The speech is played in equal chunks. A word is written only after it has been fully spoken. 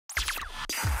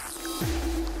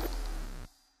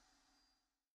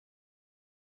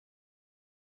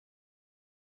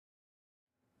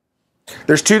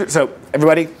So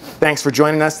everybody, thanks for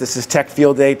joining us. This is Tech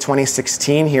Field Day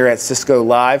 2016 here at Cisco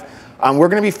Live. We're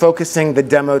going to be focusing the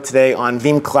demo today on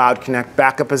Veeam Cloud Connect,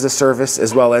 backup as a service,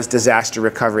 as well as disaster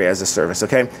recovery as a service,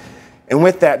 okay? And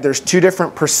with that, there's two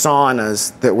different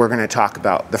personas that we're going to talk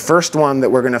about. The first one that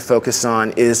we're going to focus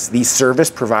on is the service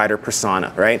provider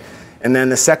persona, right? And then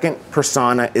the second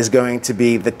persona is going to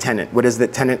be the tenant. What is the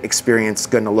tenant experience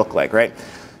going to look like, right?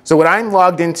 So what I'm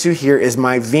logged into here is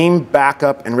my Veeam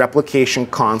backup and replication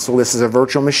console. This is a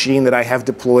virtual machine that I have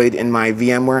deployed in my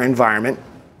VMware environment.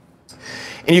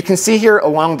 And you can see here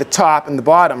along the top and the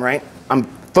bottom, right, I'm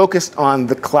focused on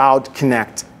the Cloud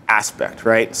Connect aspect,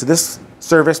 right? So this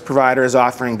service provider is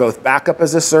offering both backup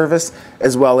as a service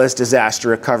as well as disaster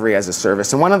recovery as a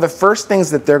service. And one of the first things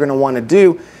that they're going to want to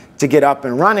do to get up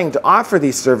and running to offer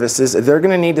these services, they're going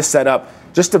to need to set up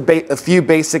just a few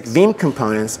basic Veeam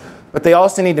components, but they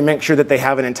also need to make sure that they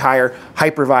have an entire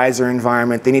hypervisor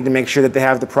environment. They need to make sure that they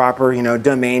have the proper,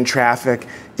 domain traffic,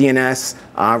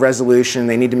 DNS resolution.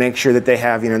 They need to make sure that they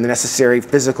have, the necessary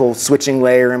physical switching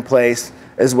layer in place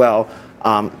as well.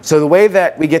 So the way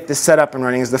that we get this set up and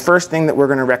running is the first thing that we're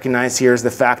going to recognize here is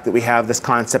the fact that we have this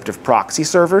concept of proxy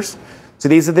servers. So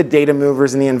these are the data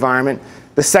movers in the environment.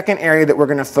 The second area that we're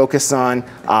going to focus on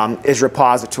is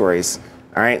repositories.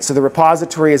 All right, so the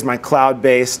repository is my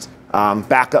cloud-based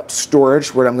backup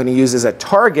storage, what I'm going to use as a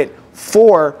target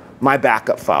for my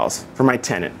backup files, for my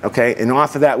tenant, okay? And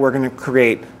off of that, we're going to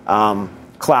create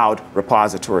cloud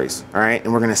repositories, all right?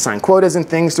 And we're going to assign quotas and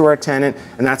things to our tenant,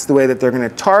 and that's the way that they're going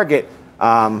to target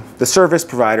the service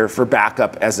provider for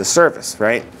backup as a service,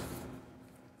 right?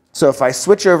 So if I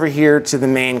switch over here to the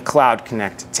main Cloud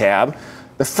Connect tab,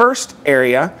 the first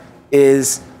area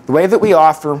is the way that we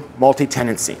offer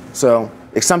multi-tenancy. So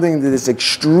it's something that is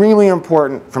extremely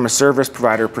important from a service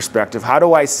provider perspective. How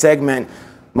do I segment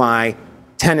my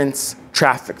tenants'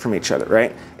 traffic from each other,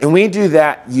 right? And we do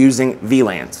that using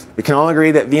VLANs. We can all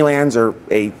agree that VLANs are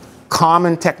a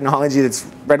common technology that's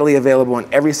readily available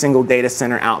in every single data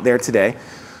center out there today.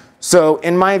 So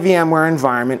in my VMware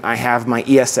environment, I have my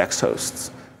ESX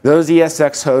hosts. Those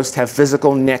ESX hosts have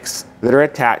physical NICs that are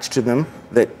attached to them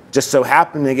that just so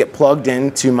happen to get plugged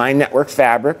into my network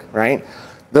fabric, right?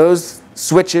 Those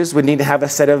switches would need to have a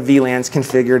set of VLANs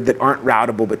configured that aren't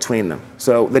routable between them.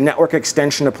 So the network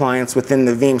extension appliance within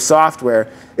the Veeam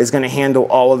software is going to handle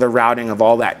all of the routing of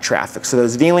all that traffic. So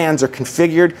those VLANs are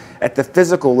configured at the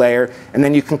physical layer, and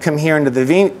then you can come here into the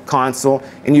Veeam console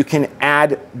and you can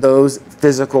add those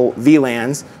physical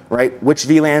VLANs, right? Which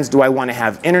VLANs do I want to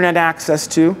have internet access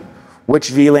to? Which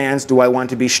VLANs do I want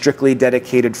to be strictly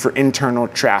dedicated for internal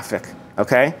traffic,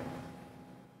 okay?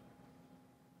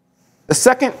 The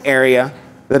second area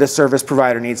that a service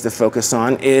provider needs to focus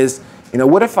on is,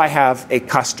 what if I have a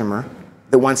customer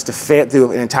that wants to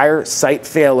do an entire site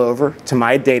failover to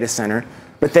my data center,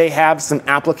 but they have some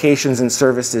applications and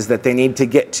services that they need to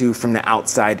get to from the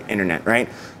outside internet, right?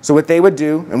 So what they would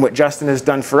do, and what Justin has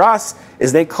done for us,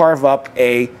 is they carve up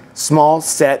a small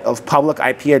set of public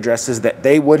IP addresses that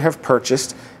they would have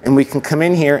purchased, and we can come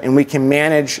in here and we can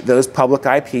manage those public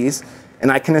IPs,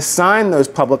 and I can assign those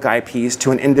public IPs to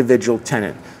an individual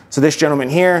tenant. So this gentleman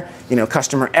here,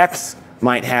 customer X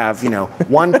might have,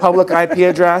 one public IP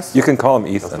address. You can call him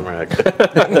Ethan.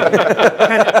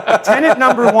 Tenant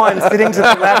number one sitting to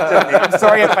the left of me. I'm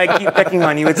sorry if I keep picking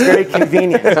on you. It's very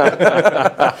convenient.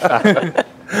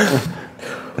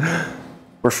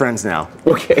 We're friends now.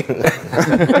 Okay.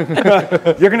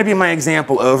 You're going to be my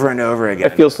example over and over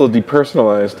again. I feel so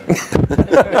depersonalized.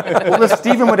 Well, if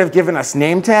Stephen would have given us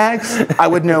name tags, I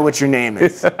would know what your name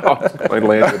is. I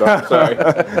landed up, sorry.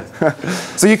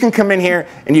 So you can come in here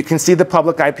and you can see the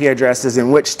public IP addresses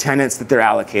and which tenants that they're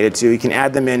allocated to. You can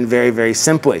add them in very, very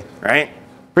simply, right?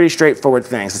 Pretty straightforward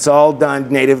things. It's all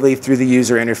done natively through the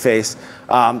user interface.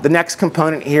 The next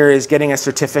component here is getting a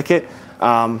certificate.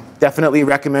 Definitely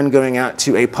recommend going out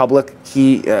to a public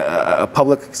key, a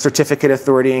public certificate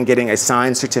authority and getting a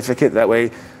signed certificate. That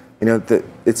way,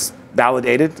 it's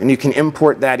validated, and you can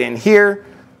import that in here.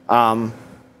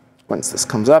 Once this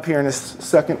comes up here in a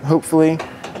second, hopefully,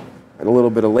 a little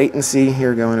bit of latency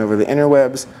here going over the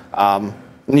interwebs.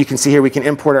 And you can see here we can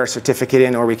import our certificate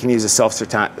in, or we can use a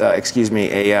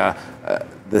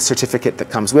the certificate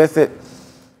that comes with it.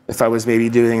 If I was maybe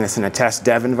doing this in a test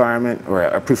dev environment or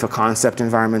a proof of concept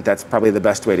environment, that's probably the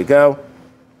best way to go.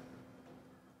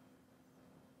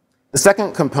 The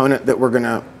second component that we're going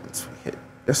to, let's hit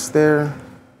this there.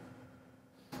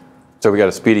 So we got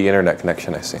a speedy internet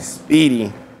connection, I see.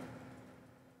 Speedy.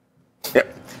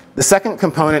 Yep. The second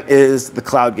component is the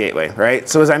cloud gateway, right?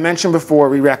 So as I mentioned before,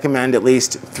 we recommend at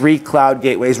least 3 cloud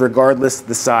gateways regardless of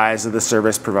the size of the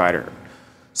service provider.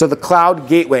 So the cloud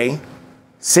gateway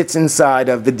sits inside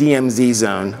of the DMZ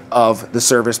zone of the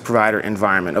service provider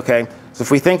environment, okay? So if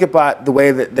we think about the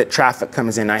way that traffic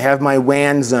comes in, I have my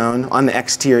WAN zone on the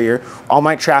exterior. All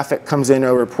my traffic comes in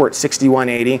over port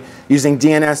 6180. Using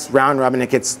DNS round robin, it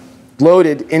gets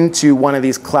loaded into one of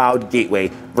these cloud gateway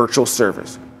virtual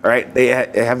servers, all right? They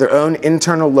have their own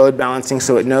internal load balancing,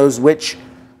 so it knows which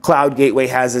cloud gateway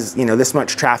has this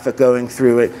much traffic going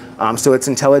through it. So it's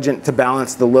intelligent to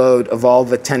balance the load of all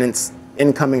the tenants'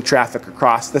 incoming traffic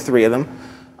across the three of them.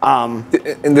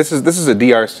 And this is a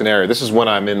DR scenario. This is when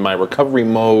I'm in my recovery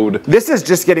mode. This is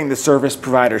just getting the service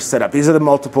provider set up. These are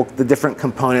the different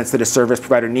components that a service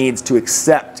provider needs to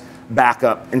accept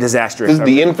backup and disaster recovery. This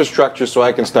is the infrastructure so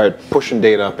I can start pushing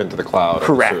data up into the cloud.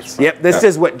 Correct. Yep. This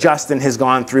is what Justin has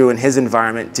gone through in his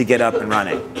environment to get up and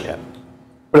running. Yeah.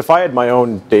 But if I had my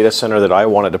own data center that I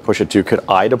wanted to push it to, could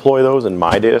I deploy those in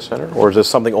my data center? Or is this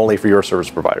something only for your service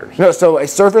providers? No, so a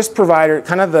service provider,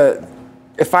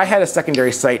 if I had a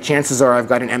secondary site, chances are I've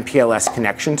got an MPLS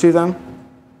connection to them,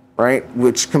 right?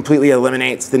 Which completely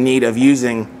eliminates the need of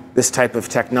using this type of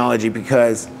technology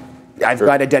because I've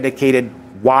got a dedicated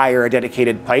wire, a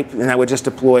dedicated pipe, and I would just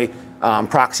deploy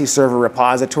proxy server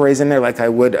repositories in there like I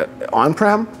would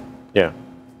on-prem. Yeah.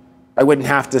 I wouldn't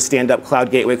have to stand up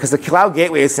Cloud Gateway because the Cloud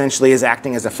Gateway essentially is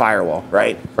acting as a firewall,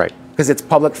 right? Right. Because it's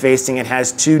public facing, it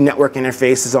has two network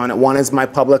interfaces on it. One is my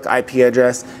public IP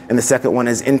address, and the second one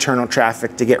is internal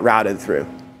traffic to get routed through.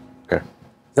 Okay.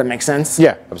 Does that make sense?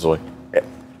 Yeah, absolutely. Yeah.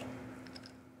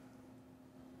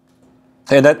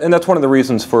 And that's one of the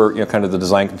reasons for kind of the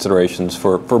design considerations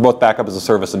for both backup as a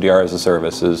service and DR as a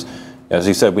service is, as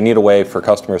you said, we need a way for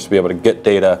customers to be able to get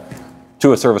data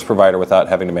to a service provider without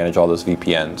having to manage all those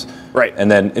VPNs. Right.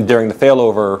 And then during the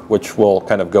failover, which we'll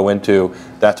kind of go into,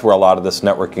 that's where a lot of this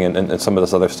networking and some of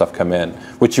this other stuff come in,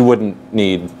 which you wouldn't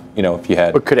need, if you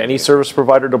had. But could any service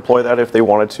provider deploy that if they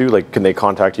wanted to? Like, can they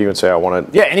contact you and say, I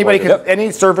want to? Yeah, any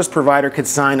service provider could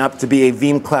sign up to be a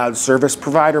Veeam Cloud service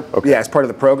provider. Okay. Yeah, as part of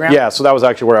the program. Yeah, so that was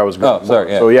actually where I was going. Oh,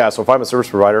 sorry. Yeah. So if I'm a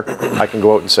service provider, I can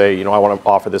go out and say, I want to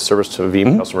offer this service to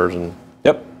Veeam customers. And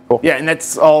Yep. Cool. Yeah, and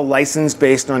that's all licensed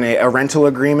based on a rental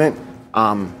agreement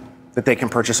that they can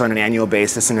purchase on an annual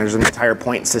basis, and there's an entire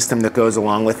point system that goes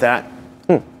along with that.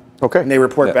 Okay. And they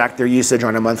report back their usage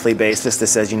on a monthly basis that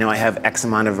says, I have X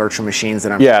amount of virtual machines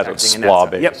that I'm protecting. it's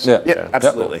SPLA based. Yep,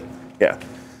 absolutely. Yeah.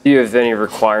 Do you have any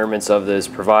requirements of those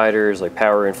providers, like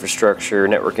power infrastructure,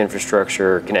 network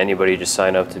infrastructure? Can anybody just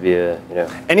sign up to be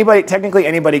Technically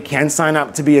anybody can sign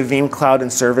up to be a Veeam Cloud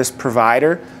and service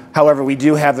provider. However, we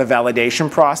do have a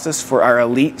validation process for our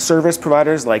elite service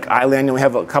providers like Island, and we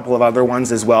have a couple of other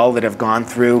ones as well that have gone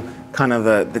through kind of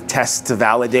the tests to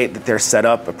validate that they're set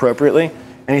up appropriately.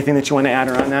 Anything that you want to add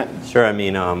around that? Sure. I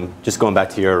mean, just going back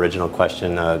to your original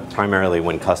question, primarily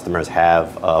when customers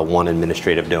have one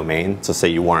administrative domain, so say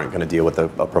you weren't going to deal with a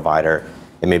provider,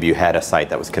 and maybe you had a site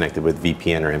that was connected with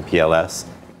VPN or MPLS,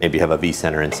 maybe you have a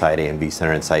vCenter in site A and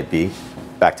vCenter in site B.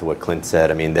 Back to what Clint said,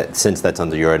 I mean, that since that's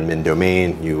under your admin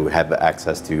domain, you have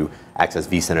access to access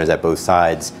vCenters at both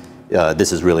sides.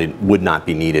 This is really would not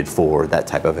be needed for that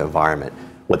type of environment.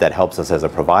 What that helps us as a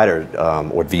provider,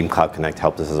 or Veeam Cloud Connect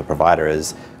helps us as a provider,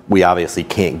 is we obviously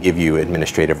can't give you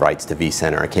administrative rights to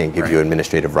vCenter, or can't give you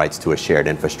administrative rights to a shared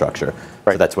infrastructure.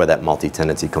 So that's where that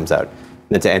multi-tenancy comes out.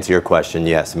 And to answer your question,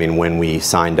 yes, I mean, when we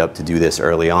signed up to do this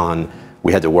early on,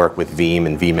 we had to work with Veeam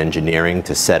and Veeam Engineering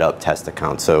to set up test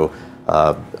accounts. So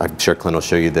I'm sure Clint will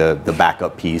show you the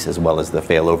backup piece as well as the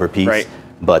failover piece. Right.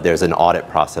 But there's an audit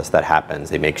process that happens.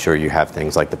 They make sure you have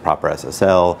things like the proper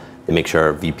SSL. They make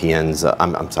sure VPNs,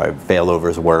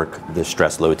 failovers work, the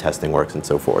stress load testing works, and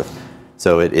so forth.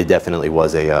 So it definitely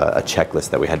was a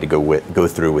checklist that we had to go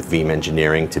through with Veeam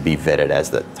Engineering to be vetted as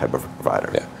that type of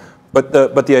provider. Yeah. But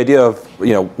the idea of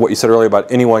what you said earlier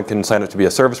about anyone can sign up to be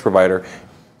a service provider,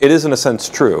 it is in a sense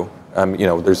true.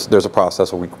 There's a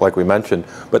process like we mentioned,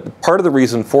 but part of the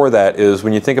reason for that is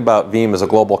when you think about Veeam as a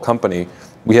global company,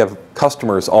 we have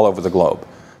customers all over the globe,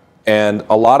 and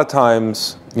a lot of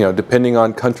times, depending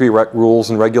on country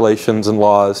rules and regulations and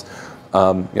laws,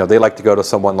 they like to go to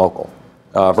someone local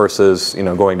versus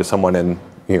going to someone in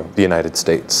the United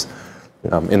States,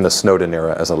 in the Snowden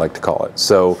era, as I like to call it.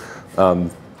 So.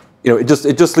 It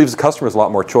just leaves the customers a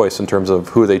lot more choice in terms of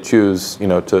who they choose,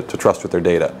 to trust with their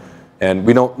data. And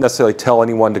we don't necessarily tell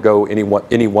anyone to go any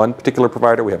one particular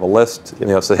provider. We have a list,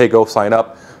 say, hey, go sign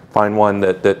up, find one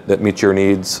that meets your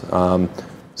needs.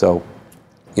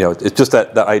 It's just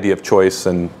that idea of choice,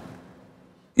 and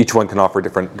each one can offer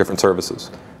different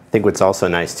services. I think what's also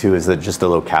nice too is that just the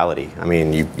locality. I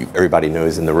mean, everybody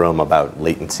knows in the room about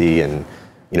latency and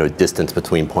distance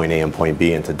between point A and point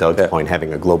B, and to Doug's point,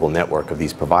 having a global network of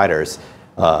these providers.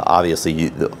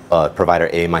 Obviously, provider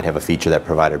A might have a feature that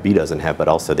provider B doesn't have, but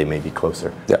also they may be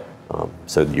closer. Yeah.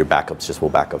 So your backups just will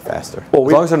back up faster. Well,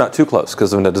 as long as they're not too close,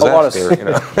 because in a disaster,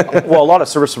 Well, a lot of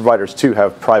service providers too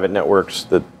have private networks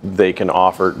that they can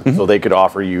offer. So they could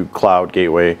offer you cloud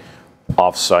gateway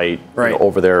off-site,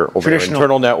 over their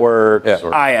internal networks. Yeah.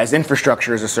 IaaS,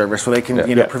 infrastructure as a service, where they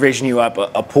can provision you up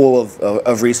a pool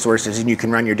of resources, and you can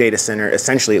run your data center.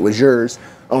 Essentially, it was yours,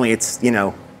 only it's in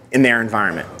their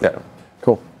environment. Yeah.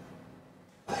 Cool.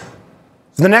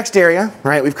 So the next area,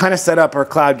 right? We've kind of set up our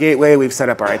cloud gateway, we've set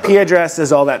up our IP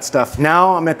addresses, all that stuff.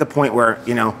 Now I'm at the point where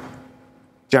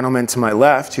gentleman to my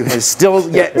left, who has still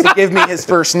yet to give me his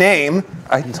first name.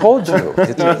 I told you,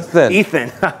 it's Ethan.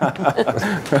 Ethan.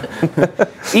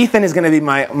 Ethan is going to be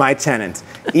my tenant.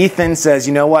 Ethan says,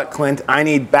 you know what, Clint, I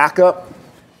need backup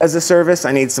as a service,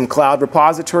 I need some cloud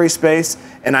repository space,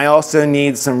 and I also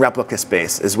need some replica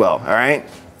space as well, all right?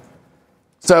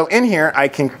 So in here, I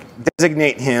can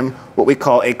designate him what we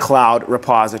call a cloud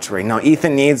repository. Now,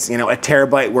 Ethan needs, a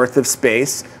terabyte worth of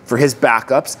space for his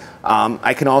backups.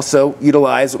 I can also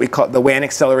utilize what we call the WAN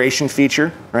acceleration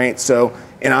feature, right? So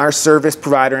in our service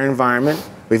provider environment,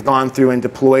 we've gone through and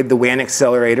deployed the WAN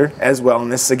accelerator as well.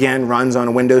 And this, again, runs on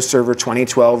a Windows Server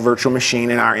 2012 virtual machine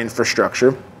in our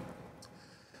infrastructure.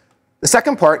 The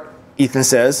second part, Ethan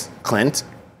says, Clint,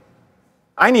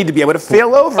 I need to be able to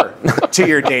fail over to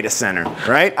your data center,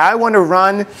 right? I want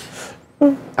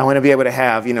to be able to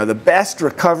have, the best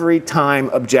recovery time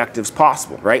objectives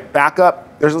possible, right?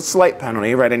 Backup, there's a slight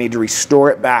penalty, right? I need to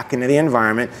restore it back into the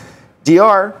environment.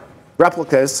 DR,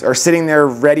 replicas, are sitting there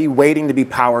ready, waiting to be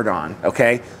powered on,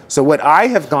 okay? So what I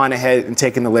have gone ahead and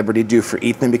taken the liberty to do for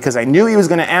Ethan, because I knew he was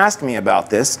going to ask me about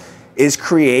this, is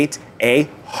create a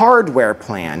hardware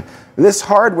plan. This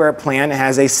hardware plan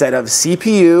has a set of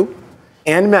CPU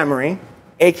and memory,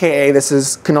 aka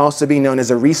this can also be known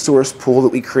as a resource pool that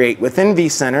we create within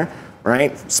vCenter,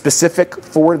 right? Specific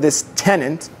for this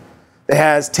tenant that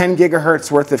has 10 gigahertz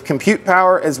worth of compute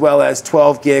power as well as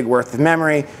 12 gig worth of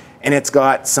memory, and it's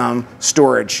got some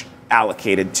storage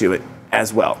allocated to it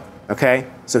as well, okay?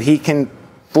 So he can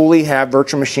fully have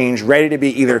virtual machines ready to be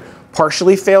either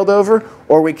partially failed over,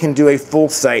 or we can do a full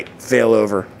site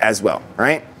failover as well,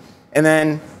 right? And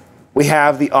then we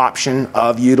have the option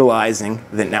of utilizing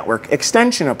the network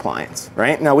extension appliance,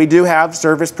 right? Now, we do have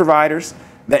service providers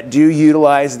that do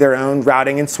utilize their own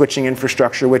routing and switching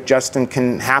infrastructure, which Justin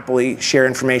can happily share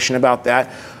information about that.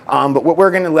 But what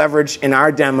we're going to leverage in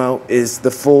our demo is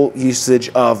the full usage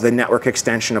of the network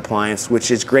extension appliance,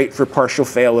 which is great for partial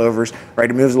failovers, right?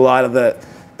 It removes a lot of the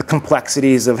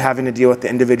complexities of having to deal with the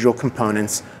individual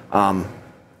components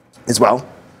as well.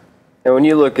 Now, when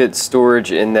you look at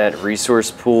storage in that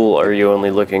resource pool, are you only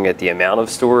looking at the amount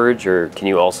of storage, or can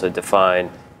you also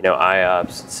define,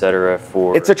 IOPS, et cetera,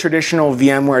 for? It's a traditional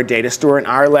VMware data store. In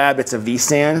our lab, it's a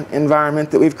vSAN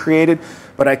environment that we've created,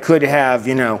 but I could have,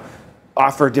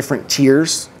 offer different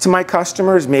tiers to my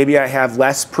customers. Maybe I have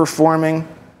less performing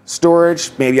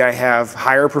storage. Maybe I have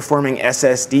higher performing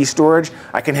SSD storage.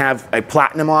 I can have a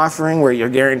platinum offering where you're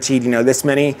guaranteed, this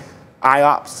many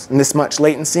IOPS and this much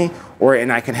latency,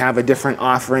 and I can have a different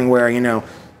offering where,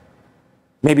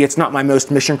 maybe it's not my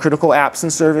most mission critical apps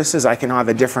and services. I can have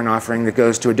a different offering that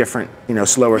goes to a different,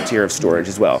 slower tier of storage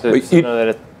as well. So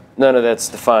none of that's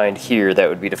defined here. That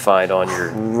would be defined on your.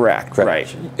 Correct.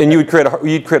 Right. And you'd create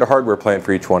a hardware plan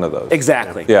for each one of those.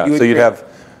 Exactly. Yeah. So you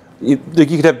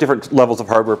could have different levels of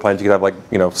hardware plans. You could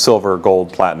have silver,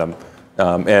 gold, platinum,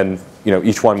 and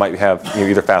each one might have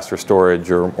either faster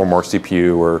storage or more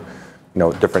CPU or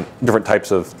different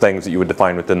types of things that you would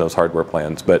define within those hardware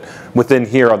plans. But within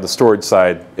here on the storage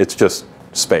side, it's just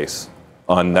space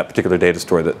on that particular data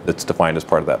store that's defined as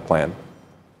part of that plan.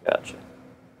 Gotcha.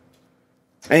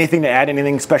 Anything to add?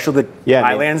 Anything special that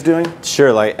iLAN's doing?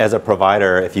 Sure. Like as a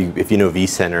provider, if you know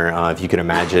vCenter, if you can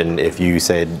imagine, if you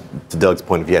said, to Doug's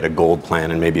point, if you had a gold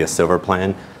plan and maybe a silver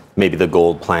plan, maybe the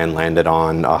gold plan landed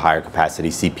on a higher capacity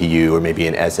CPU or maybe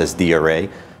an SSD array.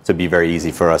 So it'd be very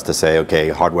easy for us to say, okay,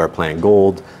 hardware plan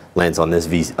gold lands on this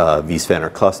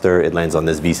vCenter cluster, it lands on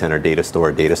this vCenter data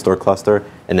store cluster,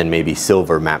 and then maybe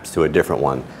silver maps to a different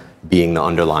one, being the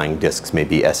underlying disks,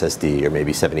 maybe SSD or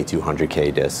maybe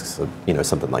 7200K disks,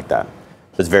 something like that.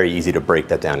 So it's very easy to break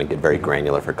that down and get very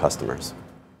granular for customers.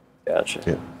 Gotcha.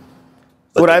 Yeah.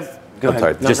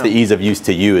 The ease of use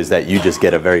to you is that you just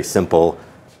get a very simple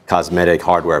cosmetic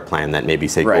hardware plan that maybe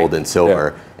say gold and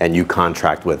silver, and you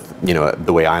contract with,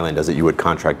 the way iLAN does it, you would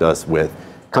contract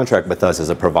with us as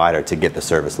a provider to get the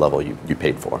service level you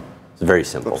paid for. It's very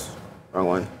simple. Oops, wrong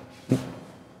one.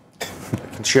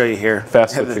 can show you here.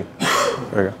 Fast switching.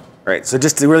 There you go. Right, so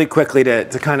just to really quickly to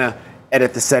kind of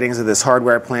edit the settings of this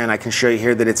hardware plan, I can show you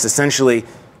here that it's essentially,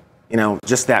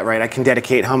 just that, right? I can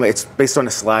dedicate how much, it's based on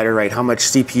a slider, right? How much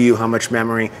CPU, how much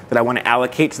memory that I want to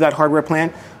allocate to that hardware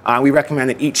plan. We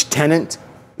recommend that each tenant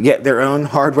get their own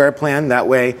hardware plan. That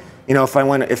way,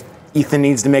 if Ethan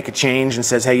needs to make a change and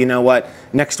says, hey, you know what,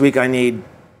 next week I need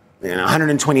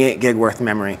 128 gig worth of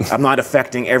memory. I'm not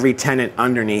affecting every tenant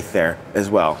underneath there as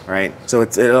well, right? So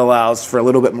it allows for a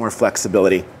little bit more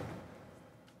flexibility.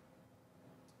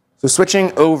 So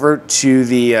switching over to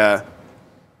the,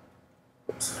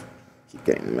 oops, keep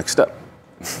getting them mixed up,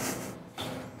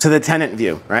 to the tenant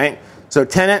view, right? So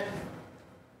tenant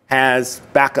has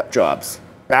backup jobs.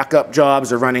 Backup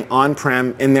jobs are running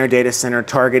on-prem in their data center,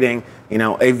 targeting a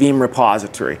Veeam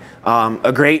repository.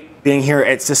 A great being here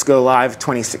at Cisco Live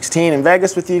 2016 in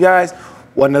Vegas with you guys.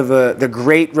 One of the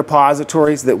great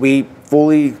repositories that we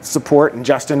fully support and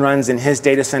Justin runs in his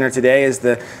data center today is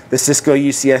the Cisco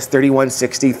UCS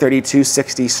 3160,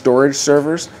 3260 storage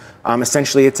servers.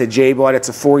 Essentially, it's a JBOD, it's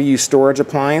a 4U storage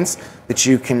appliance that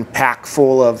you can pack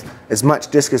full of as much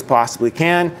disk as possibly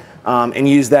can and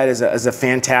use that as a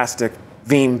fantastic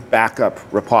Veeam backup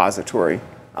repository.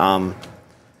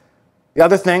 The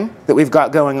other thing that we've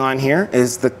got going on here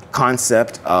is the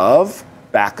concept of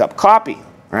backup copy,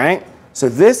 right? So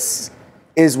this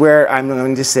is where I'm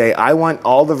going to say I want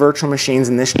all the virtual machines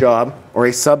in this job, or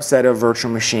a subset of virtual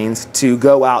machines, to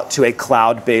go out to a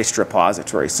cloud-based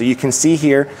repository. So you can see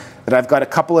here that I've got a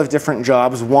couple of different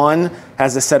jobs. One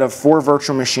has a set of 4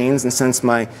 virtual machines, and since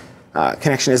my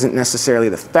connection isn't necessarily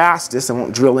the fastest, I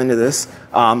won't drill into this,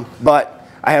 but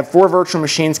I have 4 virtual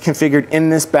machines configured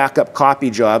in this backup copy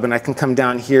job, and I can come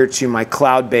down here to my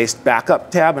cloud-based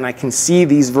backup tab, and I can see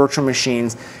these virtual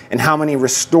machines and how many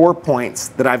restore points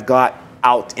that I've got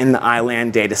out in the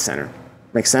iLAN data center.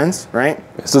 Make sense, right?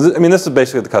 So this is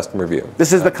basically the customer view.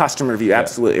 This is the customer view,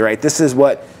 absolutely, right? This is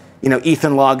what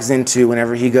Ethan logs into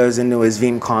whenever he goes into his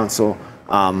Veeam console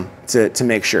to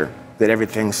make sure that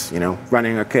everything's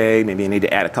running okay. Maybe you need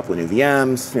to add a couple of new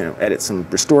VMs, edit some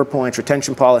restore points,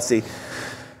 retention policy.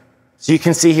 So you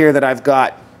can see here that I've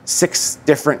got 6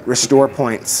 different restore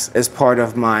points as part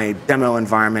of my demo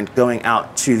environment going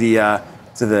out to the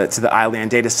iLAN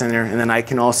data center, and then I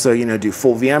can also do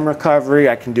full VM recovery.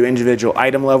 I can do individual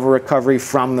item level recovery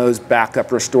from those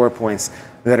backup restore points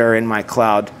that are in my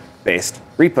cloud-based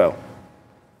repo.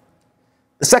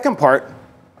 The second part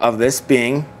of this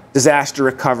being disaster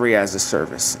recovery as a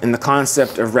service and the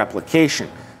concept of replication.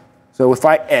 So if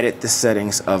I edit the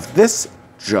settings of this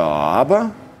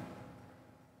job.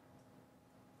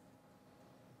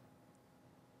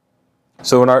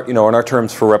 So in our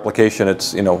terms for replication,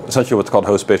 it's essentially what's called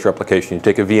host-based replication. You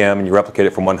take a VM and you replicate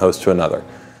it from one host to another.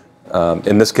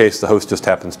 In this case, the host just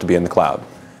happens to be in the cloud.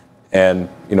 And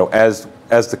as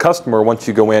the customer, once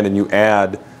you go in and you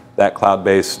add that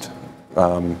cloud-based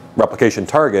replication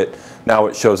target, now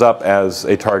it shows up as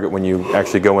a target when you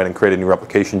actually go in and create a new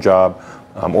replication job,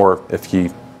 or if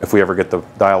we ever get the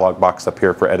dialog box up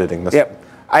here for editing this. Yep.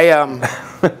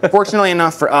 Fortunately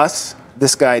enough for us,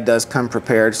 this guy does come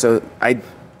prepared. So I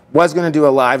was going to do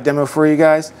a live demo for you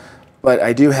guys, but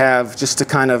I do have, just to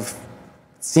kind of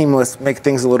make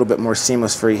things a little bit more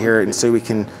seamless for you here, and so we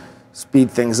can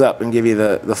speed things up and give you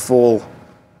the full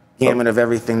gamut of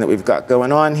everything that we've got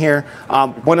going on here.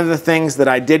 One of the things that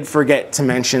I did forget to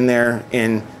mention there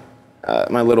in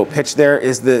my little pitch there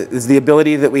is the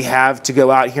ability that we have to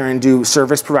go out here and do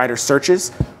service provider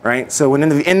searches, right? So when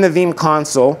in the Veeam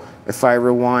console, if I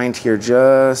rewind here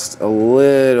just a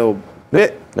little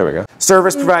bit, there we go.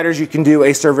 Service providers, you can do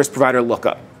a service provider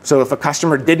lookup. So if a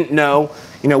customer didn't know,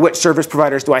 which service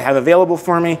providers do I have available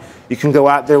for me, you can go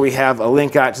out there. We have a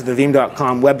link out to the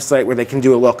Veeam.com website where they can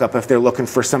do a lookup if they're looking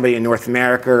for somebody in North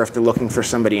America, or if they're looking for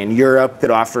somebody in Europe that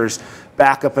offers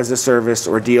backup as a service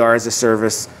or DR as a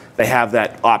service. They have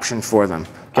that option for them.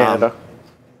 Canada.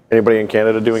 Anybody in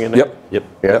Canada doing it? Yep.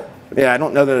 Yeah, I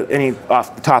don't know any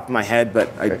off the top of my head,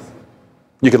 but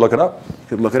you could look it up.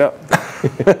 Could look it up.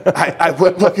 I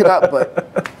would look it up, but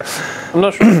I'm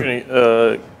not sure if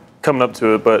you're coming up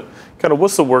to it, but kind of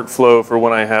what's the workflow for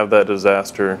when I have that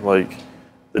disaster? Like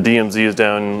the DMZ is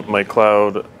down, my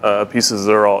cloud pieces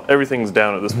are everything's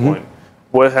down at this point.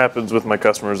 What happens with my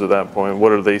customers at that point?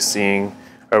 What are they seeing?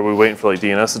 Are we waiting for like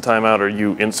DNS to time out? Or are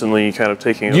you instantly kind of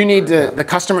taking? The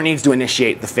customer needs to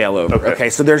initiate the failover. Okay,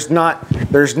 so there's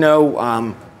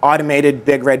no automated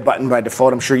big red button by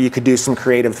default. I'm sure you could do some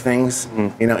creative things,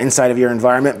 inside of your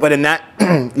environment. But in that,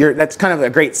 that's kind of a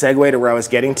great segue to where I was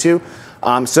getting to.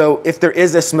 So if there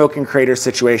is a smoke and crater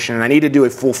situation and I need to do a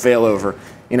full failover,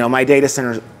 my data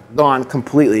center's gone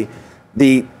completely,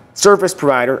 the service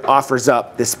provider offers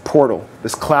up this portal,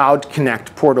 this Cloud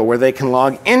Connect portal, where they can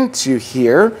log into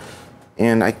here,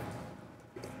 and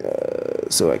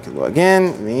so I can log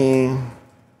in.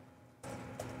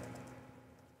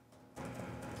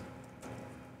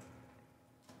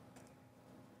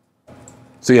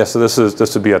 So yeah, so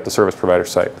this would be at the service provider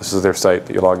site. This is their site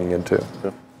that you're logging into.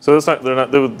 Yeah. So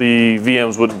the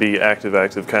VMs wouldn't be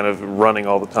active, kind of running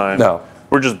all the time. No.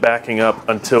 We're just backing up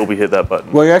until we hit that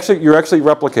button. Well, you're actually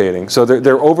replicating. So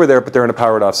they're over there, but they're in a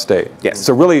powered off state. Yes.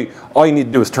 So really, all you need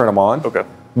to do is turn them on. Okay.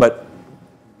 But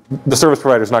the service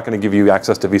provider is not going to give you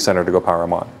access to vCenter to go power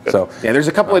them on. Good. So yeah, there's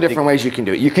a couple of different ways you can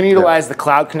do it. You can utilize the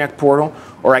Cloud Connect portal,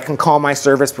 or I can call my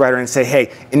service provider and say,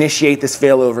 hey, initiate this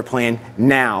failover plan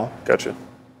now. Gotcha.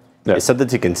 Yeah. Something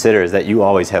to consider is that you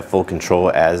always have full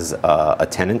control as a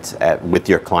tenant with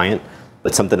your client.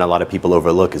 But something a lot of people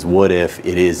overlook is, what if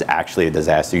it is actually a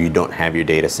disaster? You don't have your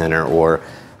data center, or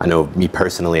I know me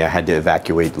personally, I had to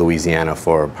evacuate Louisiana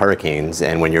for hurricanes,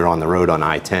 and when you're on the road on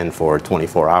I-10 for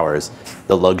 24 hours,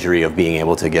 the luxury of being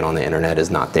able to get on the internet is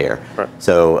not there. Right.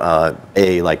 So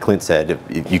like Clint said,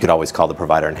 you could always call the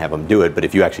provider and have them do it, but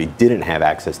if you actually didn't have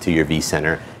access to your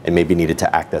vCenter and maybe needed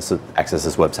to access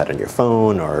this website on your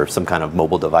phone or some kind of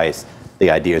mobile device, the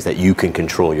idea is that you can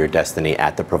control your destiny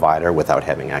at the provider without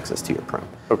having access to your prem.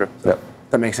 Okay. yep.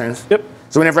 That makes sense? Yep.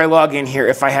 So whenever I log in here,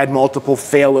 if I had multiple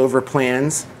failover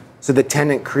plans, so the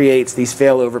tenant creates these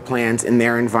failover plans in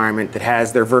their environment that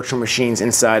has their virtual machines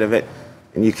inside of it,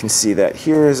 and you can see that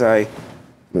here as I...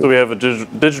 So we have a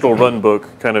digital run book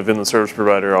kind of in the service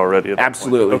provider already. At that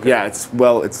Absolutely, point. Okay. yeah,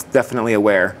 it's definitely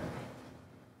aware.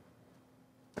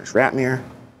 There's Ratmere.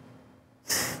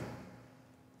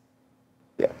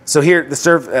 Yeah. So here,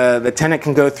 the tenant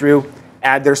can go through,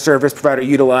 add their service provider,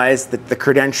 utilize the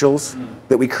credentials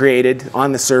that we created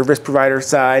on the service provider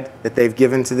side that they've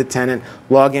given to the tenant,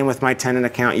 log in with my tenant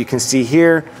account. You can see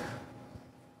here,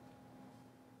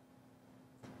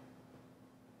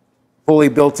 fully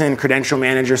built-in credential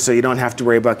manager, so you don't have to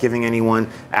worry about giving anyone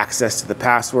access to the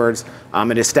passwords.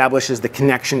 It establishes the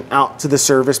connection out to the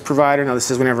service provider. Now this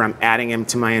is whenever I'm adding him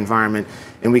to my environment,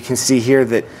 and we can see here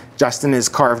that Justin has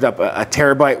carved up a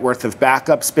terabyte worth of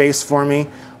backup space for me,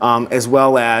 as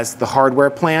well as the hardware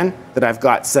plan that I've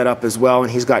got set up as well,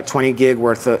 and he's got 20 gig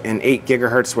worth and 8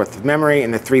 gigahertz worth of memory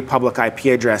and the 3 public IP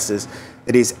addresses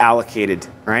that he's allocated,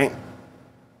 right?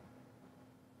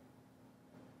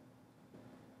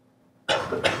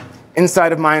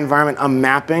 Inside of my environment, I'm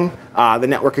mapping the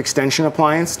network extension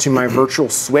appliance to my virtual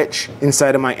switch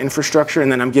inside of my infrastructure,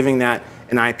 and then I'm giving that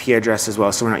an IP address as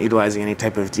well, so we're not utilizing any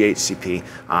type of DHCP.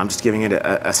 I'm just giving it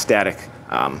a static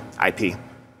IP.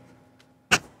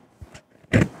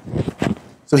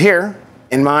 So here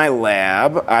in my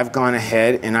lab, I've gone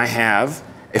ahead and I have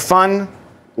a fun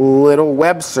little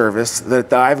web service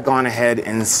that I've gone ahead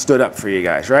and stood up for you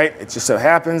guys, right? It just so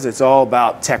happens it's all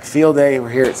about Tech Field Day. We're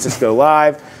here at Cisco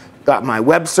Live. Got my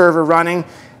web server running,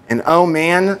 and oh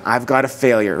man, I've got a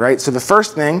failure, right? So the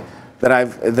first thing that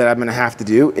I'm going to have to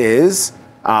do is,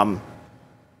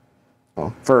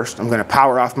 first I'm going to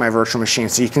power off my virtual machine.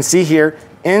 So you can see here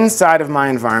inside of my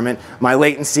environment, my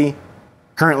latency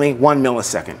currently 1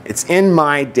 millisecond. It's in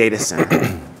my data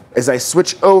center. As I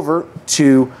switch over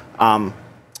to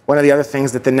one of the other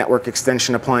things that the network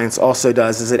extension appliance also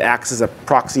does is it acts as a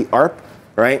proxy ARP,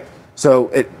 right? So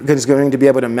it is going to be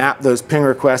able to map those ping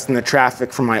requests and the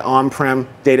traffic from my on-prem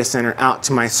data center out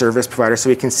to my service provider. So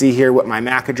we can see here what my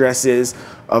MAC address is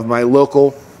of my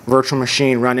local virtual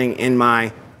machine running in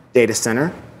my data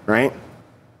center, right?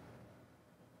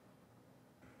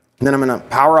 And then I'm going to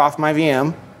power off my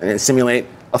VM and simulate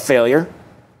a failure.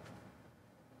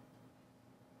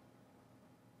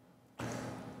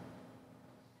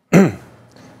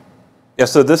 Yeah,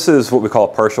 so this is what we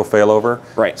call a partial failover.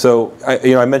 Right. So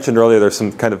I mentioned earlier there's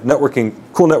some kind of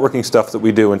cool networking stuff that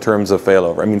we do in terms of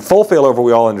failover. I mean, full failover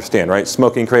we all understand, right?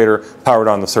 Smoking crater powered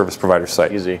on the service provider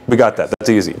site. Easy. We got that. That's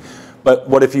easy. But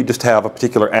what if you just have a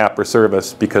particular app or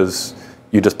service because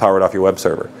you just powered off your web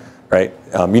server, right?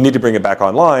 You need to bring it back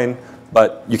online,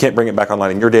 but you can't bring it back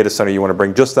online in your data center. You want to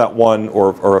bring just that one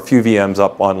or a few VMs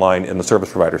up online in the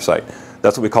service provider site.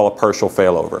 That's what we call a partial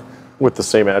failover. With the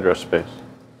same address space.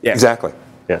 Yeah. Exactly.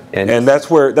 Yeah. And that's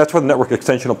where the network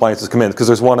extension appliances come in, because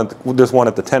there's one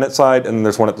at the tenant side and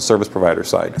there's one at the service provider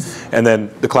side. And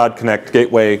then the Cloud Connect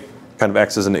gateway kind of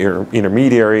acts as an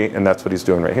intermediary, and that's what he's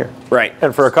doing right here. Right.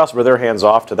 And for a customer, they're hands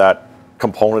off to that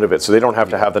component of it, so they don't have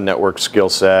to have the network skill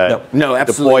set, No, absolutely.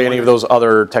 deploy any of those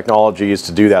other technologies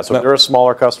to do that. So if they're a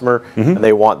smaller customer and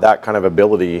they want that kind of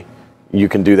ability, you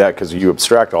can do that because you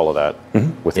abstract all of that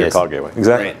with your cloud gateway.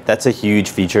 Exactly. Right. That's a huge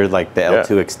feature, like the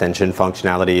L2 extension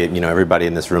functionality. You know, everybody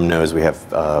in this room knows we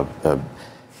have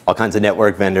all kinds of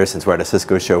network vendors. Since we're at a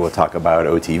Cisco show, we'll talk about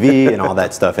OTV and all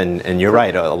that stuff. And you're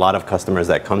right, a lot of customers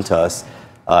that come to us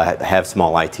have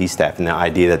small IT staff, and the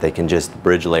idea that they can just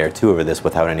bridge layer 2 over this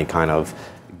without any kind of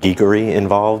geekery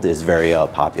involved is very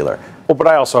popular. Well, but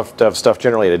I also have to have stuff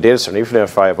generally at a data center. Even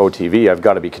if I have OTV, I've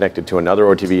got to be connected to another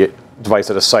OTV device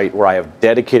at a site where I have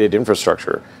dedicated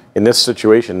infrastructure. In this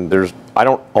situation, I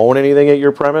don't own anything at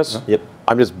your premise. Yep.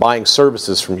 I'm just buying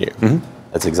services from you.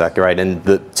 That's exactly right. And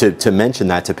to mention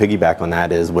that, to piggyback on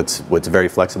that, is what's very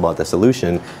flexible at the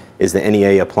solution is the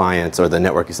NEA appliance, or the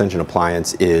network extension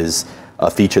appliance, is a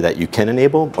feature that you can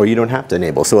enable or you don't have to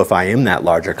enable. So if I am that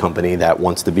larger company that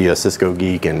wants to be a Cisco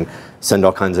geek and send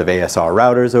all kinds of ASR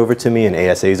routers over to me and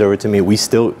ASAs over to me,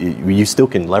 you still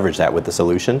can leverage that with the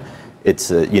solution. It's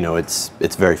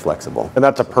it's very flexible. And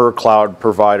that's a per cloud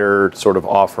provider sort of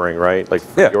offering, right? Like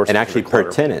and actually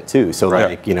per tenant too. So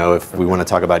like, if we want to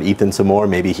talk about Ethan some more,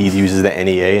 maybe he uses the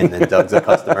NEA and then Doug's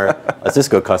a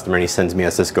Cisco customer, and he sends me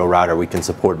a Cisco router. We can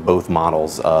support both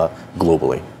models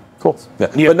globally. Cool. Yeah.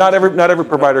 But not every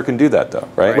provider can do that, though,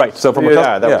 right? Right. So from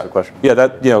that was the question.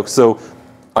 Yeah, so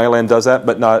ILAN does that,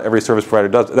 but not every service provider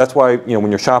does. That's why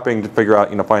when you're shopping to figure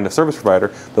out find a service provider,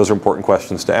 those are important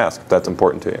questions to ask if that's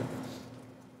important to you.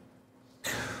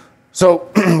 So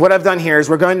what I've done here is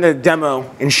we're going to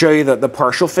demo and show you the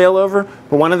partial failover.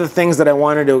 But one of the things that I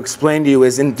wanted to explain to you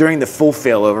is during the full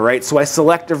failover, right? So I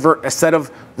select a set of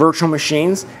virtual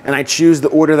machines, and I choose the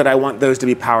order that I want those to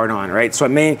be powered on, right? So I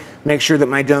may make sure that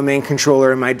my domain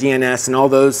controller and my DNS and all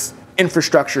those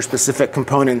infrastructure-specific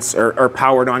components are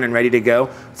powered on and ready to go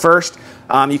first.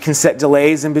 You can set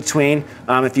delays in between.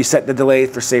 If you set the delay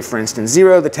for, say, for instance,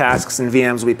 0, the tasks and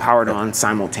VMs will be powered on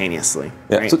simultaneously.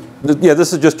 Yeah, right? so,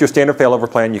 this is just your standard failover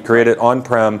plan. You create it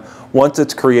on-prem. Once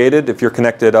it's created, if you're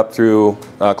connected up through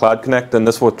Cloud Connect, then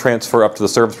this will transfer up to the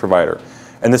service provider.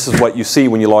 And this is what you see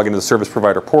when you log into the service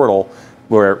provider portal,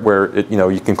 where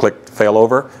you can click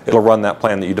failover. It'll run that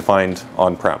plan that you defined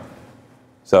on-prem.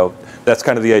 So that's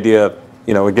kind of the idea.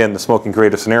 Again, the smoke and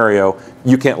creative scenario,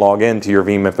 you can't log into your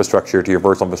Veeam infrastructure, to your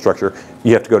virtual infrastructure.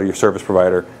 You have to go to your service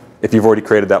provider. If you've already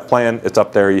created that plan, it's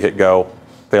up there. You hit go,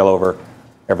 failover,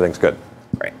 everything's good.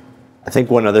 Right. I think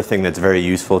one other thing that's very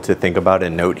useful to think about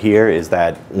and note here is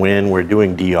that when we're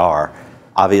doing DR,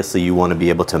 obviously you want to be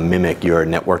able to mimic your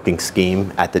networking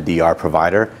scheme at the DR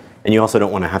provider. And you also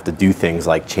don't want to have to do things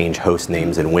like change host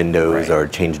names in Windows or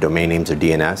change domain names or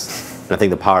DNS. And I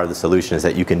think the power of the solution is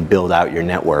that you can build out your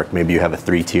network. Maybe you have a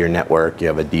 3-tier network, you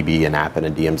have a DB, an app, and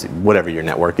a DMZ, whatever your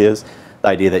network is. The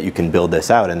idea that you can build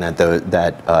this out and that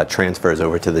that transfers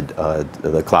over to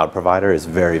the cloud provider is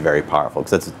very, very powerful.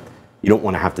 Because you don't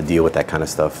want to have to deal with that kind of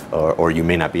stuff, or you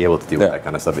may not be able to deal with that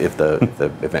kind of stuff if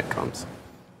the event comes.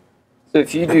 So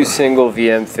if you do single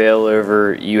VM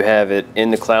failover, you have it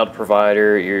in the cloud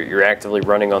provider, you're actively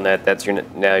running on that, that's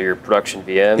now your production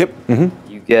VM. Yep.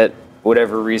 You get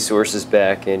whatever resources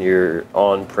back in your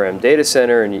on-prem data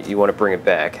center, and you want to bring it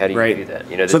back. How do you do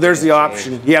that? So there's the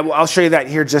option. Yeah, well, I'll show you that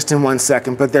here just in 1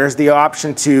 second. But there's the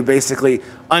option to basically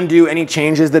undo any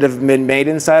changes that have been made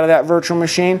inside of that virtual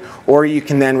machine, or you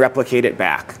can then replicate it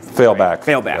back. Fail back.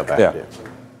 Fail back. Yeah.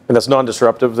 And that's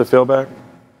non-disruptive, the failback?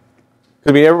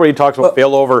 I mean, everybody talks about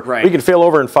failover. Right. We can fail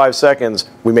over in 5 seconds.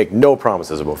 We make no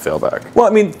promises about failback. Well,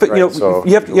 I mean,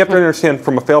 you have to understand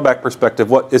from a failback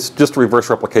perspective, it's just a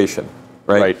reverse replication,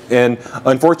 right? And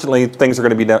unfortunately, things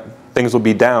will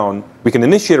be down. We can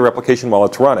initiate a replication while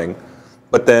it's running,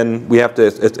 but then we have to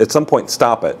at some point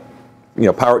stop it.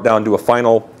 Power it down to a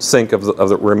final sync of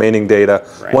the remaining data.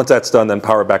 Right. Once that's done, then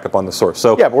power it back up on the source.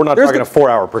 So yeah, but we're not talking a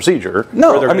 4-hour procedure.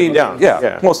 No, I mean,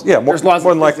 more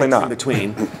than likely not. In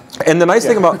between. And the nice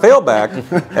thing about failback,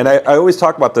 and I always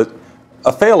talk about a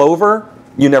failover,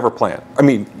 you never plan. I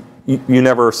mean, you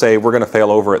never say we're going to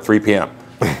fail over at 3 p.m.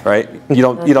 Right? You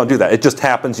don't do that. It just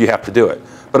happens. You have to do it.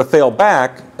 But a fail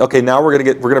back, okay, now we're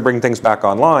going to bring things back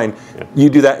online. Yeah. You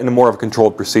do that in a more of a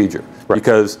controlled procedure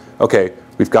because okay,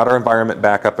 we've got our environment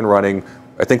back up and running.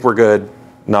 I think we're good.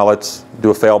 Now let's do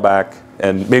a fail back.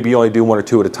 And maybe you only do 1 or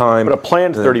 2 at a time. But a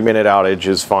planned 30-minute outage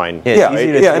is fine.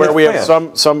 Where we have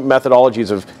some methodologies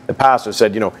of the past have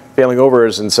said, failing over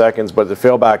is in seconds, but the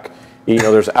failback,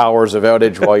 there's hours of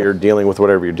outage while you're dealing with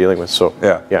whatever you're dealing with. So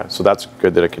so that's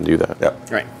good that it can do that. Yeah.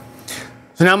 Right.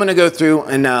 So now I'm going to go through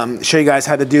and show you guys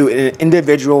how to do an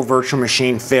individual virtual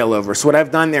machine failover. So what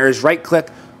I've done there is right-click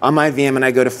on my VM, and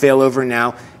I go to failover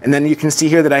now, and then you can see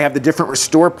here that I have the different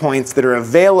restore points that are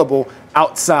available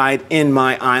outside in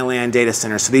my ILAN data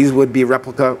center. So these would be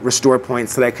replica restore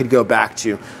points that I could go back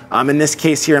to. In this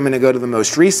case here, I'm going to go to the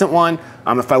most recent one.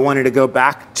 If I wanted to go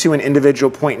back to an individual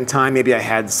point in time, maybe I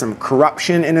had some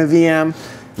corruption in a VM.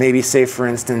 Maybe, say, for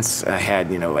instance, I had,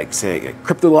 like, say, a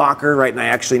CryptoLocker, right? And I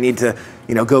actually need to,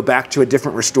 go back to a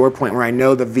different restore point where I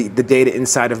know the data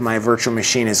inside of my virtual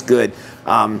machine is good.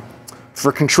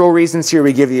 For control reasons here,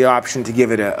 we give you the option to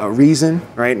give it a reason,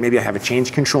 right? Maybe I have a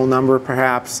change control number,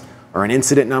 perhaps, or an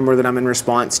incident number that I'm in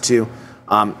response to.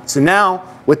 So now,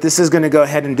 what this is going to go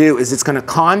ahead and do is it's going to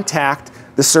contact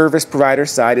the service provider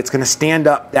side. It's going to stand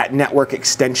up that network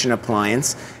extension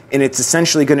appliance, and it's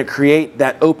essentially going to create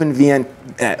that open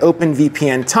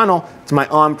VPN tunnel to my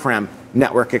on-prem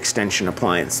network extension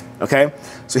appliance. Okay,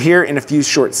 so here in a few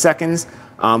short seconds,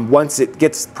 once it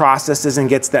processes and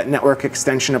gets that network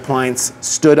extension appliance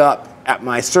stood up at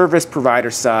my service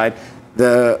provider side,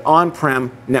 the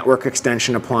on-prem network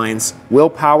extension appliance will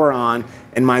power on,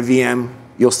 and my VM,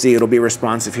 you'll see it'll be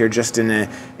responsive here just in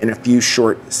a few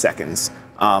short seconds.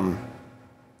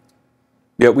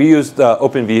 Yeah, we used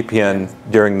OpenVPN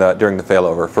during the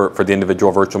failover for the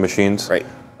individual virtual machines. Right.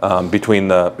 Between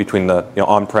the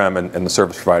on-prem and the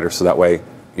service provider, so that way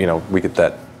we get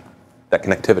that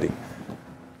connectivity.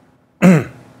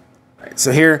 Right.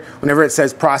 So here, whenever it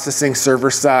says processing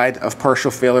server side of partial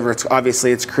failover,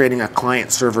 it's creating a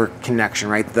client server connection,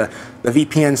 right? The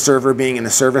VPN server being in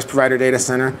the service provider data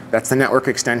center, that's the network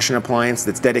extension appliance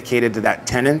that's dedicated to that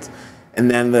tenant. And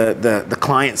then the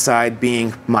client side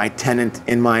being my tenant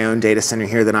in my own data center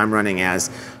here that I'm running as.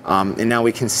 And now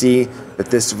we can see that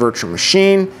this virtual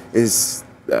machine is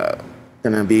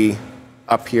going to be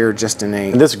up here just in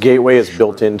a... And this gateway is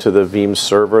built into the Veeam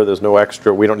server. There's no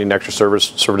extra, we don't need an extra server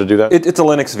to do that? It's a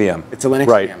Linux VM. It's a Linux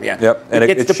VM, yeah. Yep. And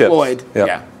it gets deployed. Yep.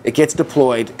 Yeah. It gets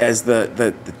deployed as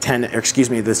the tenant, or excuse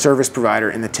me, the service provider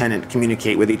and the tenant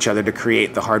communicate with each other to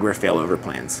create the hardware failover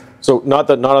plans. So not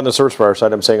on the service provider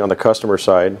side, I'm saying on the customer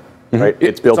side, right?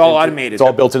 It's all automated. It's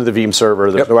all built into the Veeam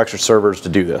server. There's no extra servers to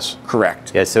do this.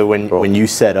 Correct. Yeah. So when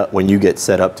you get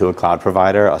set up to a cloud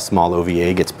provider, a small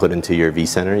OVA gets put into your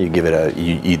vCenter. You give it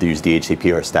you either use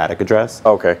DHCP or a static address.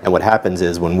 Okay. And what happens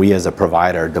is when we as a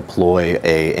provider deploy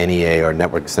a NEA or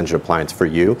network extension appliance for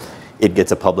you, it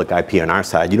gets a public IP on our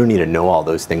side. You don't need to know all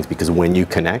those things because when you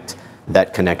connect,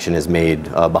 that connection is made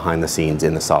behind the scenes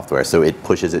in the software. So it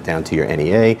pushes it down to your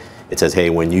NEA. It says, hey,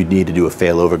 when you need to do a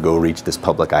failover, go reach this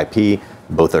public IP.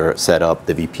 Both are set up,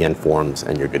 the VPN forms,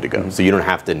 and you're good to go. So you don't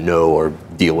have to know or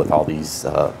deal with all these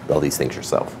things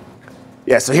yourself.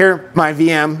 Yeah, so here my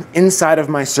VM inside of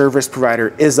my service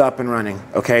provider is up and running,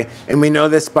 okay? And we know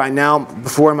this by now.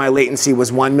 Before, my latency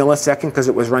was 1 millisecond because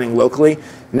it was running locally.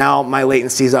 Now my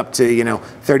latency is up to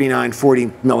 39, 40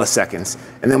 milliseconds.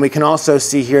 And then we can also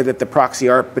see here that the proxy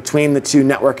ARP between the two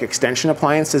network extension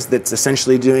appliances that's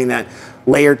essentially doing that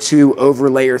layer 2 over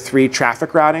layer 3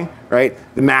 traffic routing, right?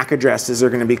 The MAC addresses are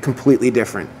going to be completely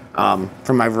different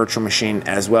from my virtual machine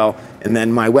as well. And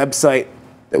then my website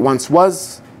that once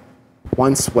was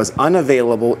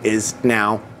unavailable is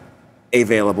now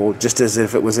available, just as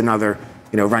if it was another,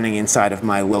 running inside of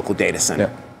my local data center.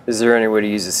 Yeah. Is there any way to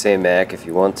use the same Mac if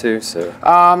you want to? So.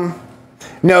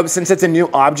 No, but since it's a new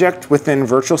object within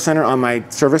Virtual Center on my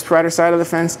service provider side of the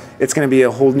fence, it's going to be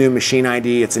a whole new machine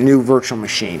ID. It's a new virtual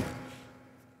machine.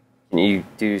 Can you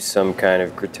do some kind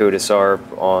of gratuitous ARP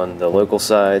on the local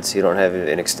side so you don't have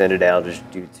an extended outage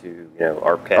due to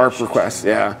ARP cache? ARP requests,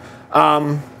 yeah.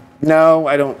 No,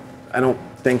 I don't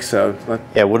think so.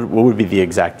 Yeah, what would be the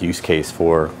exact use case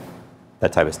for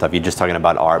that type of stuff? You're just talking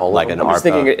about ARP, like an ARP. I'm just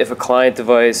thinking if a client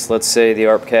device, let's say the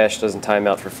ARP cache doesn't time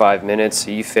out for 5 minutes,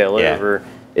 so you fail over,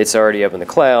 it's already up in the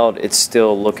cloud, it's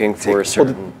still looking for a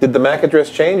certain... Well, did the MAC address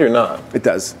change or not? It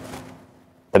does.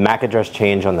 The MAC address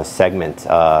change on the segment,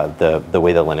 the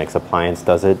way the Linux appliance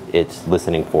does it, it's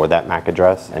listening for that MAC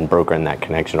address and brokering that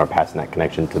connection or passing that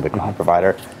connection to the cloud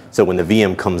provider. So when the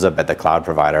VM comes up at the cloud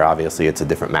provider, obviously it's a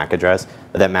different MAC address,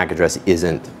 but that MAC address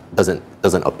doesn't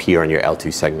appear on your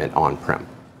L2 segment on-prem.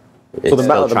 So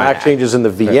the MAC changes in the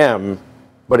VM,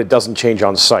 but it doesn't change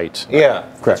on site. Yeah.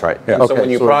 That's right. Yeah. So when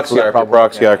you proxy ARP,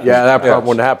 yeah, that problem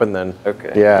wouldn't happen then.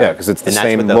 Okay. Yeah, because it's the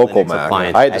same local MAC.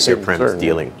 I had the same premise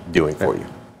doing for you.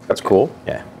 That's cool.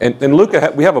 Yeah. And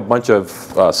Luca, we have a bunch of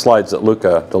slides that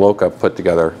Luca put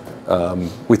together.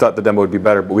 We thought the demo would be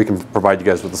better, but we can provide you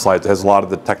guys with the slides. It has a lot of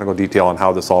the technical detail on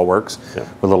how this all works,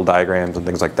 with little diagrams and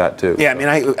things like that too. Yeah, I mean,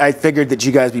 I figured that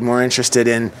you guys would be more interested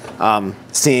in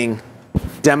seeing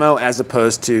demo as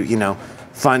opposed to,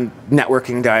 fun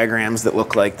networking diagrams that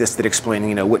look like this that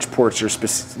explain, which ports are,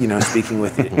 speaking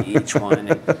with each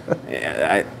one.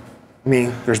 And,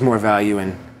 there's more value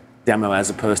in demo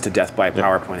as opposed to death by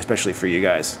PowerPoint, especially for you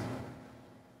guys.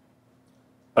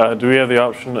 Do we have the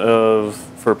option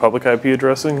for public IP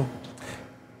addressing?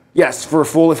 Yes, for a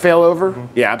full failover,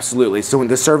 yeah, absolutely. So when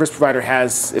the service provider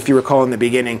has, if you recall in the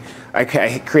beginning, I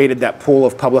created that pool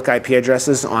of public IP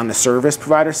addresses on the service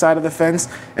provider side of the fence,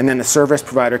 and then the service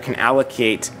provider can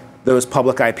allocate those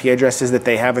public IP addresses that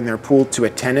they have in their pool to a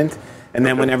tenant. And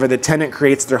then whenever the tenant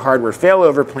creates their hardware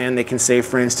failover plan, they can say,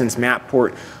 for instance, map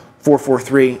port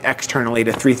 443 externally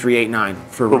to 3389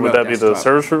 for remote would that be the desktop.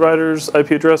 service provider's IP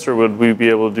address, or would we be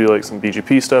able to do like some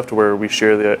BGP stuff to where we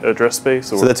share the address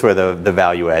space? Or? So that's where the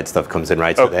value add stuff comes in,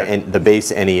 right? So the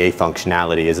base NEA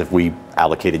functionality is if we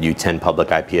allocated you 10 public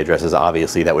IP addresses,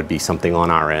 obviously that would be something on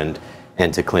our end.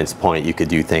 And to Clint's point, you could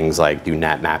do things like do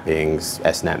NAT mappings,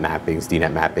 SNAT mappings,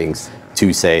 DNAT mappings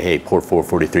to say, hey, port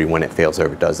 443, when it fails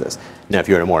over, does this. Now, if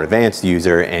you're a more advanced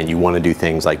user and you want to do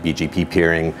things like BGP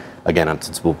peering, again,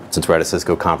 since we're at a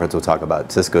Cisco conference, we'll talk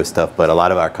about Cisco stuff, but a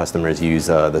lot of our customers use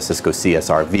the Cisco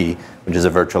CSRV, which is a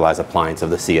virtualized appliance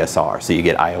of the CSR. So you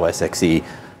get iOS XE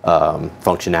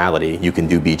functionality, you can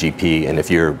do BGP, and if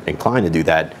you're inclined to do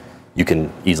that, you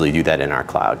can easily do that in our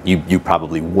cloud. You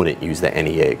probably wouldn't use the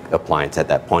NEA appliance at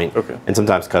that point. Okay. And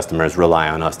sometimes customers rely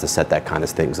on us to set that kind of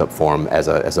things up for them as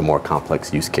a more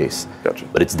complex use case. Gotcha.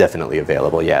 But it's definitely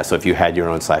available, yeah. So if you had your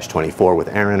own /24 with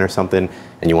Aaron or something,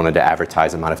 and you wanted to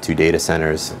advertise them out of 2 data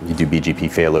centers, you do BGP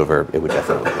failover, it would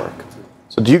definitely work.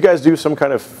 So do you guys do some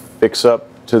kind of fix up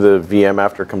to the VM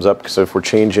after it comes up? Because if we're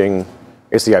changing, I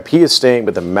guess the IP is staying,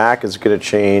 but the MAC is going to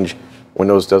change.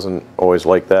 Windows doesn't always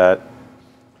like that.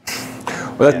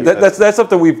 Well, that's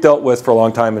something we've dealt with for a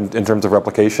long time in terms of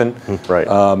replication. Right.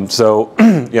 So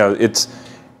it's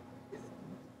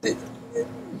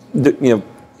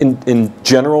in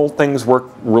general things work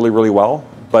really, really well.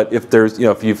 But if there's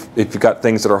if you've got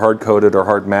things that are hard coded or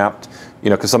hard mapped,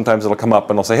 because sometimes it'll come up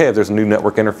and it'll say, hey, if there's a new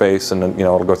network interface, and then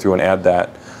it'll go through and add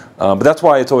that. But that's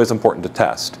why it's always important to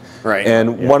test. Right.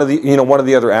 And one of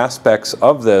the other aspects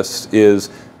of this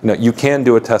is you can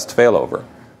do a test failover.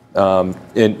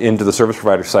 Into the service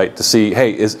provider site to see,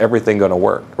 hey, is everything going to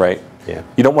work, right? Yeah.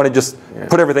 You don't want to just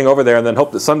put everything over there and then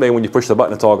hope that someday when you push the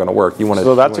button, it's all going to work. You want to.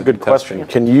 So that's a good question.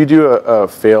 Can you do a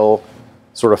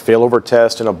failover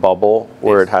test in a bubble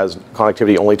where it has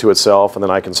connectivity only to itself, and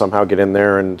then I can somehow get in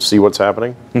there and see what's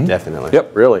happening? Mm-hmm. Definitely.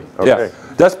 Yep. Really? Okay. Yeah.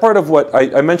 That's part of what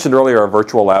I mentioned earlier, our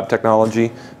virtual lab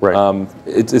technology. Right.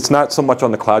 It's not so much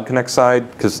on the Cloud Connect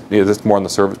side because it's more on the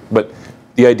service, but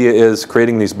the idea is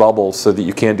creating these bubbles so that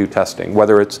you can do testing,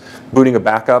 whether it's booting a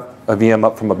VM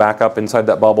up from a backup inside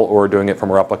that bubble, or doing it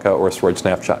from a replica or a storage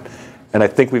snapshot. And I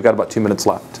think we've got about 2 minutes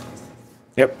left.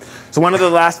 Yep. So one of the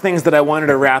last things that I wanted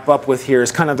to wrap up with here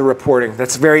is kind of the reporting.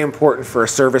 That's very important for a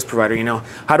service provider.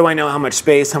 How do I know how much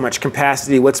space, how much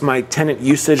capacity, what's my tenant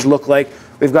usage look like?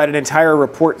 We've got an entire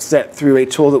report set through a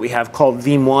tool that we have called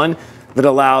Veeam One that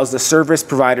allows the service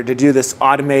provider to do this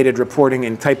automated reporting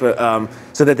and type of,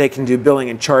 so that they can do billing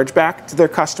and chargeback to their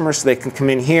customers. So they can come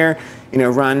in here,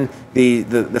 run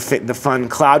the fun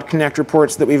Cloud Connect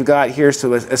reports that we've got here.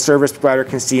 So a service provider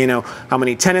can see, how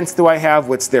many tenants do I have?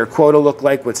 What's their quota look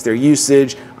like? What's their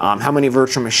usage? How many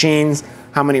virtual machines?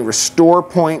 How many restore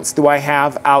points do I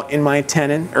have out in my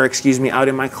tenant, or out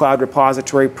in my cloud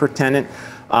repository per tenant?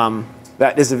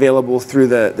 That is available through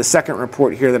the second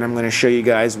report here that I'm going to show you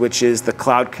guys, which is the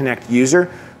Cloud Connect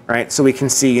user, right? So we can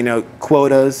see,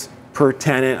 quotas per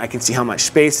tenant. I can see how much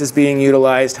space is being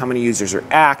utilized, how many users are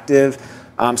active.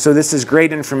 So this is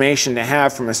great information to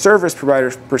have from a service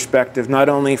provider perspective, not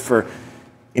only for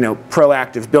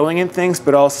proactive billing and things,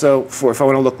 but also for if I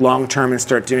want to look long term and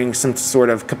start doing some sort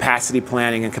of capacity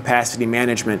planning and capacity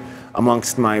management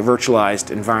amongst my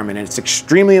virtualized environment. And it's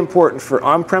extremely important for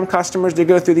on-prem customers to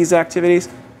go through these activities,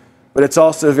 but it's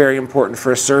also very important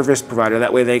for a service provider.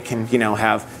 That way they can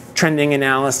have trending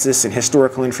analysis and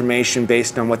historical information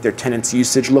based on what their tenant's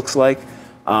usage looks like.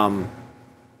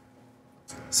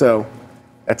 So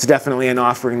that's definitely an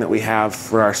offering that we have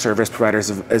for our service providers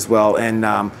as well.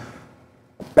 And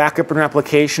backup and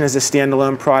replication is a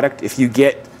standalone product. If you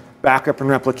get backup and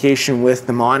replication with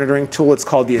the monitoring tool, it's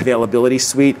called the Availability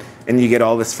Suite, and you get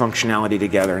all this functionality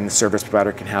together, and the service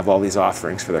provider can have all these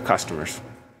offerings for their customers. So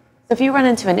if you run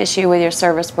into an issue with your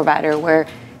service provider where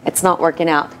it's not working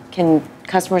out, can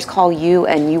customers call you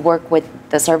and you work with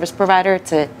the service provider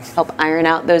to help iron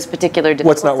out those particular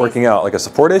difficulties? What's not working out, like a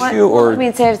support issue? Or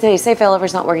say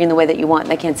failover's not working the way that you want,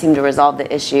 and they can't seem to resolve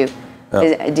the issue.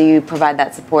 Do you provide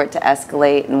that support to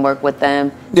escalate and work with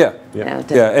them? Yeah. you know,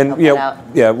 to Yeah, and help you that know, out.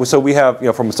 yeah. So we have, you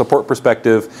know, from a support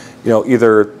perspective, you know,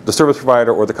 either the service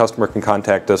provider or the customer can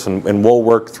contact us, and we'll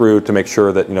work through to make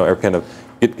sure that, you know, kind of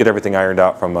get everything ironed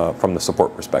out from the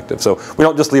support perspective. So we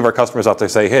don't just leave our customers out there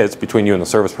and say, hey, it's between you and the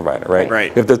service provider, right?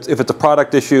 Right. If it's a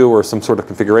product issue or some sort of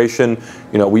configuration,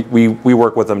 you know, we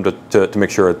work with them to make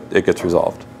sure it gets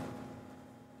resolved.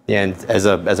 Yeah, and as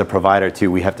a provider too,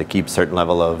 we have to keep certain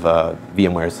level of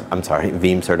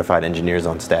Veeam certified engineers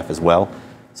on staff as well.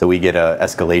 So we get an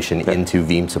escalation into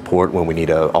Veeam support when we need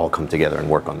to all come together and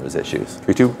work on those issues.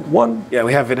 3, 2, 1. Yeah,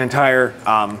 we have an entire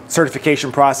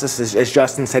certification process. As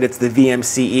Justin said, it's the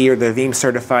VMCE, or the Veeam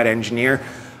Certified Engineer.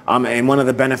 And one of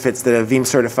the benefits that a Veeam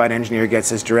Certified Engineer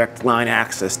gets is direct line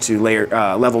access to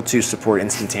level 2 support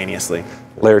instantaneously.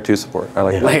 Layer 2 support. I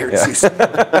like that. Layer 2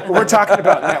 support. We're talking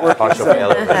about networking. Partial so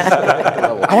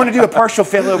failover. I want to do a partial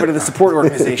failover to the support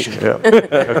organization. Yeah.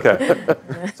 Okay.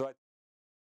 So